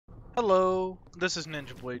Hello, this is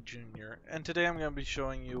ninjabladeJr, and today I'm going to be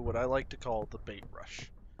showing you what I like to call the bait rush.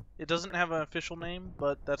 It doesn't have an official name,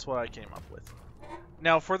 but that's what I came up with.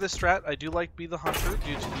 Now for this strat, I do like Be the Hunter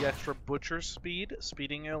due to the extra butcher speed,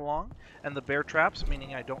 speeding it along, and the bear traps,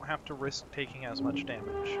 meaning I don't have to risk taking as much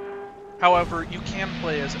damage. However, you can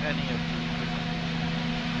play as any of the different.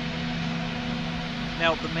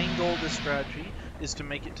 Now the main goal of this strategy is to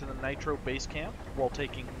make it to the nitro base camp while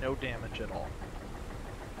taking no damage at all.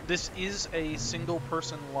 This is a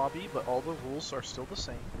single-person lobby, but all the rules are still the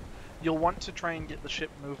same. You'll want to try and get the ship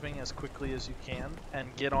moving as quickly as you can,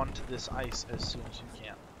 and get onto this ice as soon as you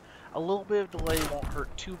can. A little bit of delay won't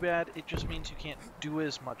hurt too bad, it just means you can't do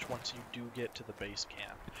as much once you do get to the base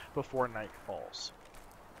camp before night falls.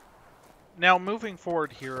 Now moving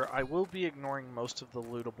forward here, I will be ignoring most of the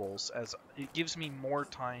lootables as it gives me more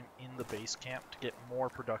time in the base camp to get more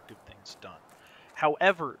productive things done.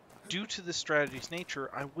 However, due to this strategy's nature,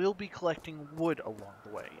 I will be collecting wood along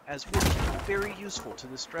the way, as wood can be very useful to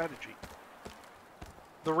this strategy.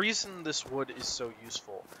 The reason this wood is so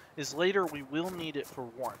useful is later we will need it for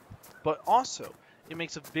warmth, but also it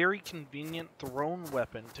makes a very convenient thrown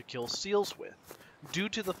weapon to kill seals with, due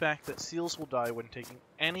to the fact that seals will die when taking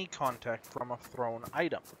any contact from a thrown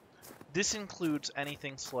item. This includes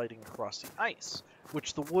anything sliding across the ice,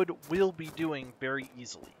 which the wood will be doing very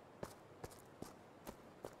easily.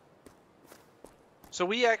 So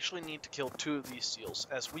we actually need to kill 2 of these seals,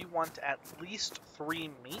 as we want at least 3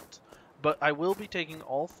 meat, but I will be taking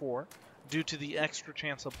all 4 due to the extra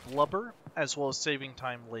chance of blubber, as well as saving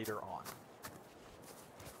time later on.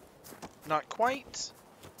 Not quite.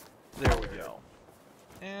 There we go.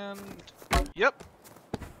 And, yep.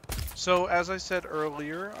 So as I said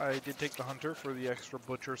earlier, I did take the hunter for the extra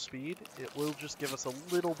butcher speed. It will just give us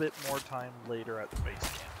a little bit more time later at the base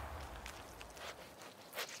camp.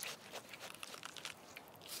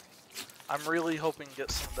 I'm really hoping to get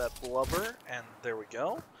some of that blubber, and there we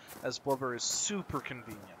go, as blubber is super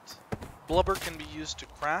convenient. Blubber can be used to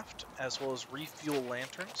craft, as well as refuel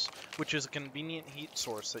lanterns, which is a convenient heat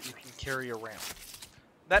source that you can carry around.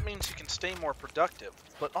 That means you can stay more productive,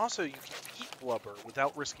 but also you can eat blubber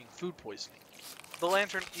without risking food poisoning. The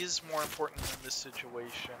lantern is more important in this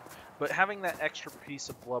situation, but having that extra piece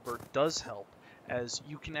of blubber does help, as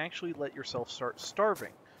you can actually let yourself start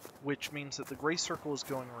starving, which means that the gray circle is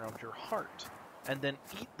going around your heart, and then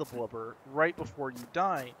eat the blubber right before you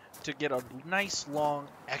die to get a nice long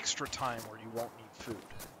extra time where you won't need food.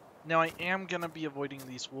 Now I am going to be avoiding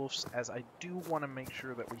these wolves, as I do want to make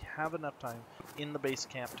sure that we have enough time in the base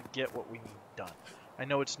camp to get what we need done. I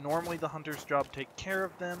know it's normally the hunter's job to take care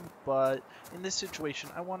of them, but in this situation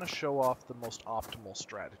I want to show off the most optimal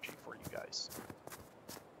strategy for you guys.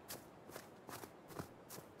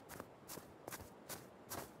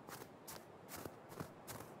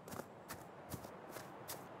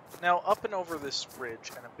 Now, up and over this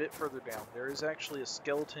ridge, and a bit further down, there is actually a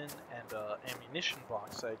skeleton and an ammunition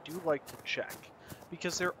box that I do like to check,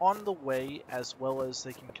 because they're on the way, as well as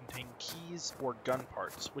they can contain keys or gun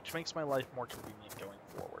parts, which makes my life more convenient going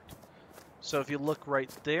forward. So if you look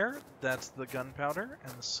right there, that's the gunpowder,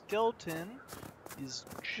 and the skeleton is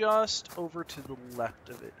just over to the left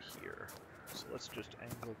of it here. So let's just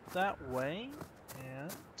angle that way,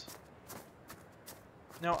 and...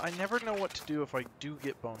 Now, I never know what to do if I do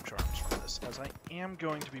get bone charms from this, as I am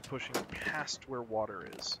going to be pushing past where water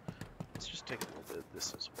is. Let's just take a little bit of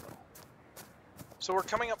this as well. So we're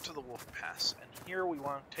coming up to the wolf pass, and here we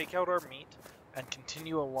want to take out our meat and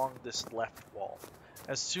continue along this left wall.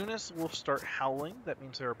 As soon as the wolves start howling, that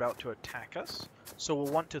means they're about to attack us, so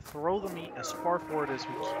we'll want to throw the meat as far forward as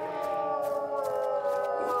we can.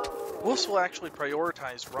 Wolves will actually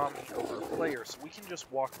prioritize raw meat over flayers, so we can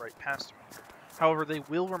just walk right past them here. However, they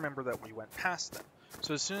will remember that we went past them.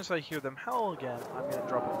 So as soon as I hear them howl again, I'm going to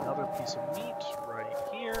drop another piece of meat right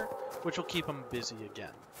here, which will keep them busy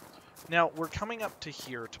again. Now, we're coming up to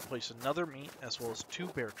here to place another meat as well as 2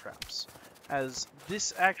 bear traps, as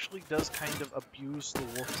this actually does kind of abuse the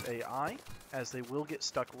wolf's AI, as they will get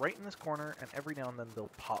stuck right in this corner, and every now and then they'll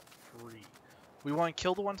pop free. We want to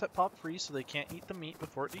kill the ones that pop free so they can't eat the meat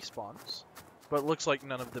before it despawns, but it looks like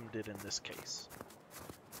none of them did in this case.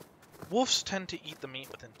 Wolves tend to eat the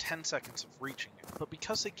meat within 10 seconds of reaching it, but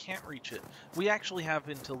because they can't reach it, we actually have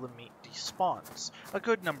until the meat despawns, a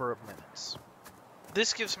good number of minutes.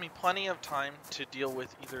 This gives me plenty of time to deal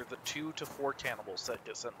with either the 2 to 4 cannibals that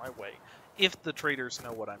get sent my way, if the traders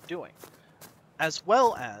know what I'm doing, as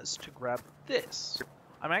well as to grab this.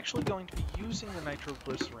 I'm actually going to be using the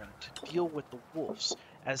nitroglycerin to deal with the wolves.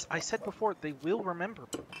 As I said before, they will remember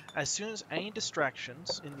me. As soon as any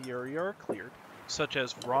distractions in the area are cleared, such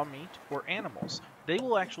as raw meat or animals. They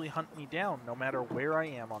will actually hunt me down no matter where I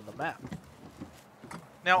am on the map.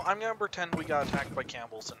 Now, I'm going to pretend we got attacked by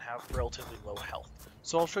cannibals and have relatively low health,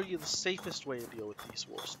 so I'll show you the safest way to deal with these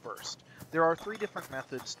wolves first. There are 3 different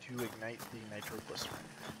methods to ignite the nitroglycerin,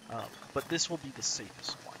 but this will be the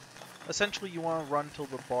safest one. Essentially, you want to run till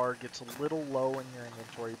the bar gets a little low in your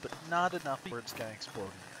inventory, but not enough where it's going to explode in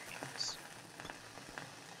your hands.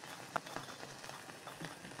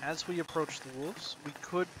 As we approach the wolves, we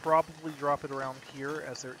could probably drop it around here,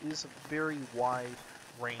 as there is a very wide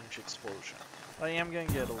range explosion. I am going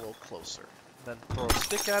to get a little closer. Then throw a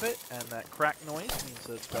stick at it, and that crack noise means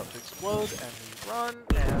that it's about to explode, and we run,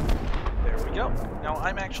 and there we go. Now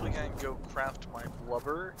I'm actually going to go craft my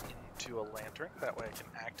blubber into a lantern, that way I can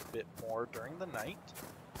act a bit more during the night.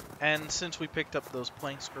 And since we picked up those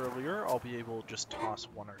planks earlier, I'll be able to just toss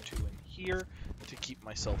 1 or 2 in here to keep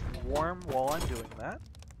myself warm while I'm doing that.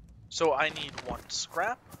 So I need 1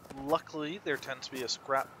 scrap. Luckily, there tends to be a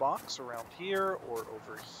scrap box around here or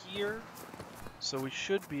over here. So we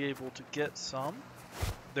should be able to get some.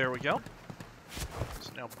 There we go.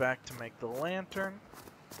 So now back to make the lantern.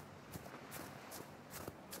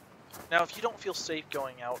 Now, if you don't feel safe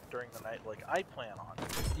going out during the night like I plan on,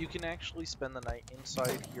 you can actually spend the night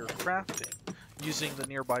inside here crafting, using the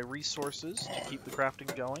nearby resources to keep the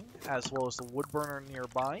crafting going, as well as the wood burner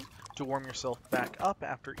nearby to warm yourself back up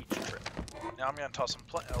after each trip. Now I'm going to toss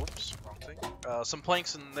some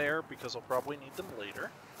planks in there because I'll probably need them later.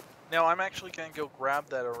 Now I'm actually going to go grab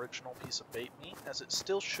that original piece of bait meat, as it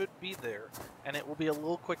still should be there, and it will be a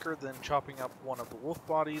little quicker than chopping up one of the wolf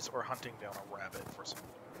bodies or hunting down a rabbit for some food.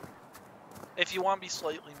 If you want to be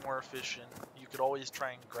slightly more efficient, you could always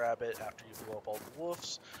try and grab it after you blow up all the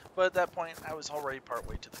wolves, but at that point I was already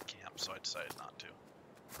partway to the camp, so I decided not to.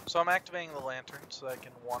 So I'm activating the lantern so that I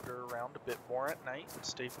can wander around a bit more at night and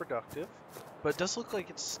stay productive, but it does look like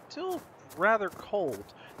it's still rather cold,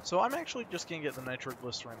 so I'm actually just going to get the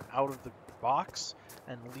nitroglycerin out of the box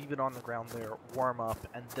and leave it on the ground there, warm up,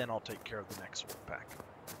 and then I'll take care of the next wolf pack.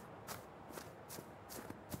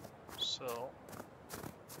 So,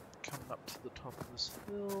 coming up to the top of this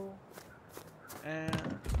hill,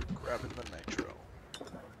 and grabbing the nitro.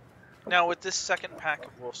 Now with this second pack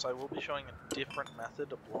of wolves, I will be showing a different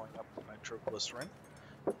method of blowing up the nitroglycerin,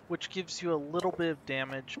 which gives you a little bit of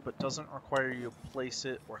damage but doesn't require you to place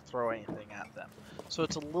it or throw anything at them. So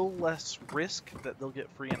it's a little less risk that they'll get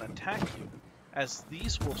free and attack you, as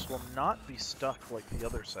these wolves will not be stuck like the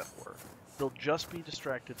other set were. They'll just be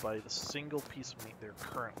distracted by the single piece of meat they're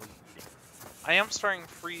currently eating. I am starting to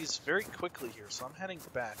freeze very quickly here, so I'm heading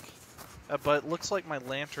back. But it looks like my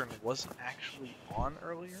lantern wasn't actually on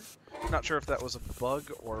earlier. Not sure if that was a bug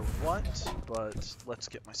or what, but let's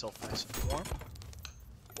get myself nice and warm.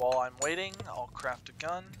 While I'm waiting, I'll craft a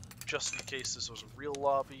gun, just in case this was a real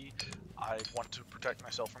lobby. I want to protect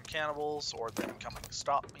myself from cannibals or them coming to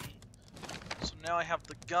stop me. So now I have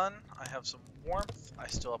the gun, I have some warmth, I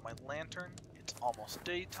still have my lantern, it's almost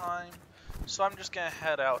daytime, so I'm just going to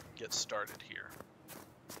head out and get started here.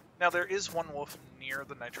 Now there is one wolf near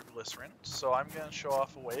the nitroglycerin, so I'm going to show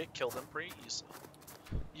off a way to kill them pretty easily.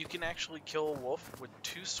 You can actually kill a wolf with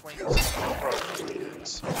 2 swings of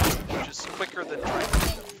Brother's, which is quicker than trying to do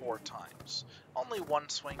it 4 times. Only 1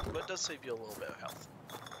 swing, but it does save you a little bit of health.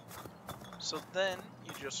 So then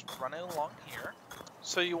you just run it along here.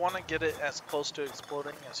 So you want to get it as close to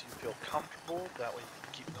exploding as you feel comfortable, that way you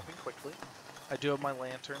can keep moving quickly. I do have my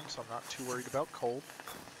lantern, so I'm not too worried about cold.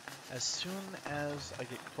 As soon as I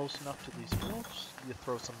get close enough to these wolves, you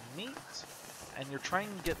throw some meat, and you're trying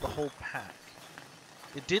to get the whole pack.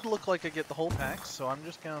 It did look like I get the whole pack, so I'm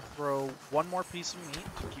just going to throw 1 more piece of meat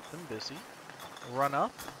to keep them busy. Run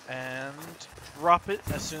up, and drop it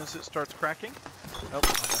as soon as it starts cracking. Oh, I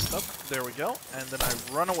messed up. There we go. And then I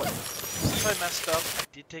run away. Since I messed up, I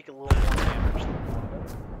did take a little more damage than normal.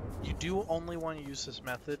 You do only want to use this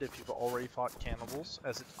method if you've already fought cannibals,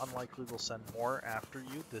 as it's unlikely they'll send more after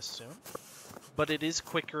you this soon. But it is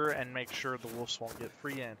quicker, and make sure the wolves won't get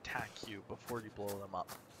free and attack you before you blow them up.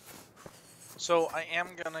 So I am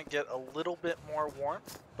going to get a little bit more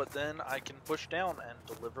warmth, but then I can push down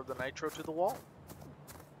and deliver the nitro to the wall.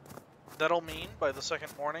 That'll mean by the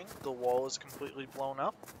second morning, the wall is completely blown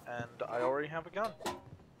up, and I already have a gun.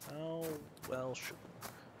 Oh, well, sure.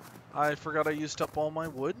 I forgot I used up all my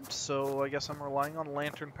wood, so I guess I'm relying on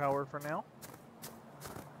lantern power for now.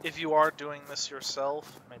 If you are doing this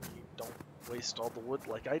yourself, maybe don't waste all the wood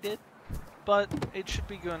like I did, but it should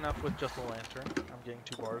be good enough with just a lantern. I'm getting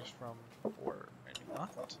 2 bars from, or maybe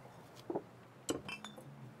not.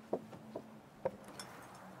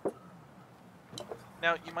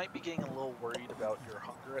 Now, you might be getting a little worried about your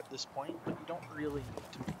hunger at this point, but you don't really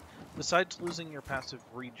need to be. Besides losing your passive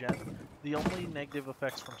regen, the only negative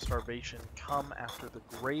effects from starvation come after the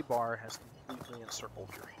gray bar has completely encircled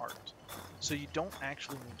your heart. So you don't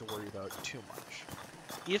actually need to worry about it too much.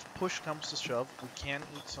 If push comes to shove, we can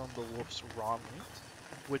eat some of the wolf's raw meat,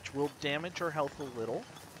 which will damage our health a little,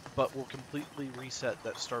 but will completely reset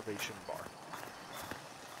that starvation bar.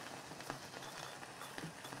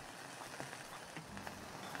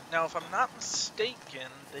 Now, if I'm not mistaken,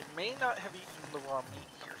 they may not have eaten the raw meat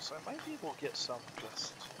here, so I might be able to get some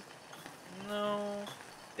just... No,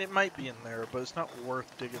 it might be in there, but it's not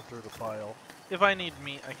worth digging through the pile. If I need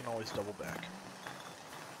meat, I can always double back.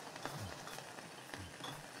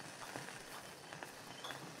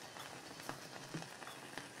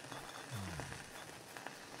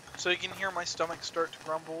 So you can hear my stomach start to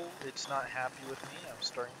grumble. It's not happy with me. I'm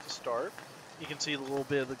starting to starve. You can see a little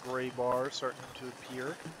bit of the gray bar starting to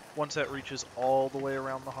appear. Once that reaches all the way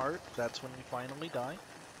around the heart, that's when you finally die.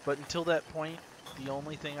 But until that point, the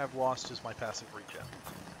only thing I've lost is my passive regen.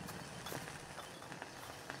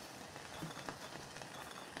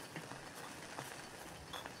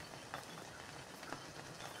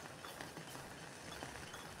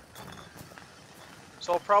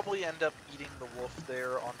 So I'll probably end up eating the wolf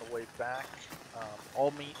there on the way back.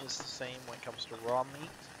 All meat is the same when it comes to raw meat.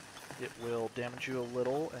 It will damage you a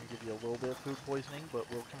little and give you a little bit of food poisoning, but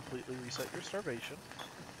will completely reset your starvation.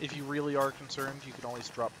 If you really are concerned, you can always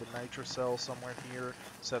drop the nitro cell somewhere here,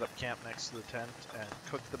 set up camp next to the tent, and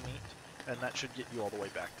cook the meat, and that should get you all the way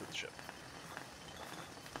back to the ship.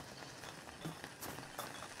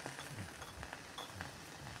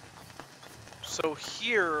 So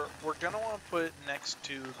here, we're going to want to put it next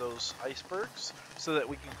to those icebergs so that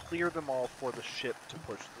we can clear them all for the ship to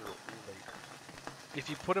push through later. If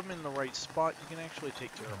you put them in the right spot, you can actually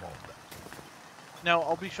take care of all of them. Now,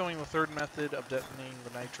 I'll be showing the third method of detonating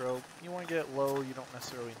the nitro. You want to get it low, you don't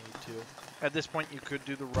necessarily need to. At this point, you could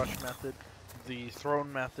do the rush method, the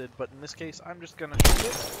thrown method, but in this case, I'm just going to shoot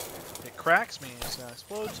it. It cracks, meaning it's going to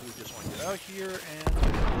explode, so we just want to get out here, and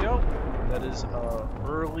there we go. That is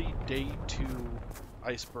early day 2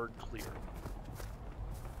 iceberg clear.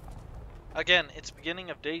 Again, it's beginning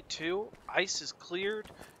of day 2. Ice is cleared.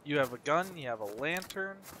 You have a gun, you have a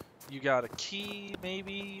lantern, you got a key,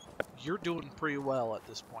 maybe. You're doing pretty well at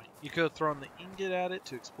this point. You could have thrown the ingot at it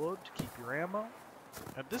to explode to keep your ammo.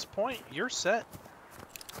 At this point, you're set.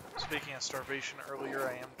 Speaking of starvation earlier,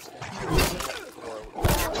 I am just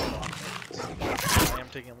I am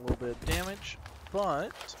taking a little bit of damage,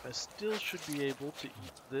 but I still should be able to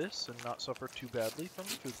eat this and not suffer too badly from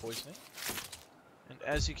the food poisoning. And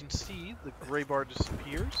as you can see, the gray bar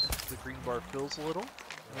disappears, the green bar fills a little.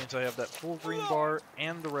 That means I have that full green bar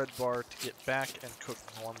and the red bar to get back and cook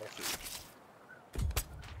normal food.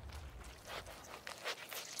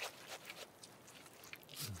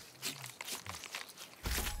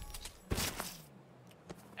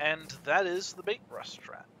 And that is the bait brush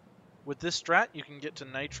strat. With this strat, you can get to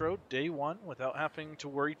nitro day 1 without having to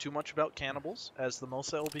worry too much about cannibals, as the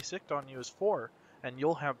most that will be sicked on you is 4, and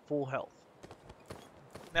you'll have full health.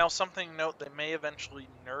 Now, something to note, they may eventually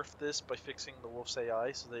nerf this by fixing the wolf's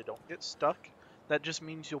AI so they don't get stuck. That just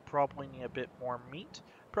means you'll probably need a bit more meat.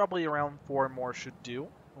 Probably around 4 more should do,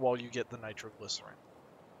 while you get the nitroglycerin.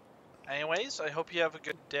 Anyways, I hope you have a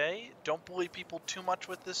good day. Don't bully people too much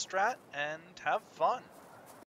with this strat, and have fun.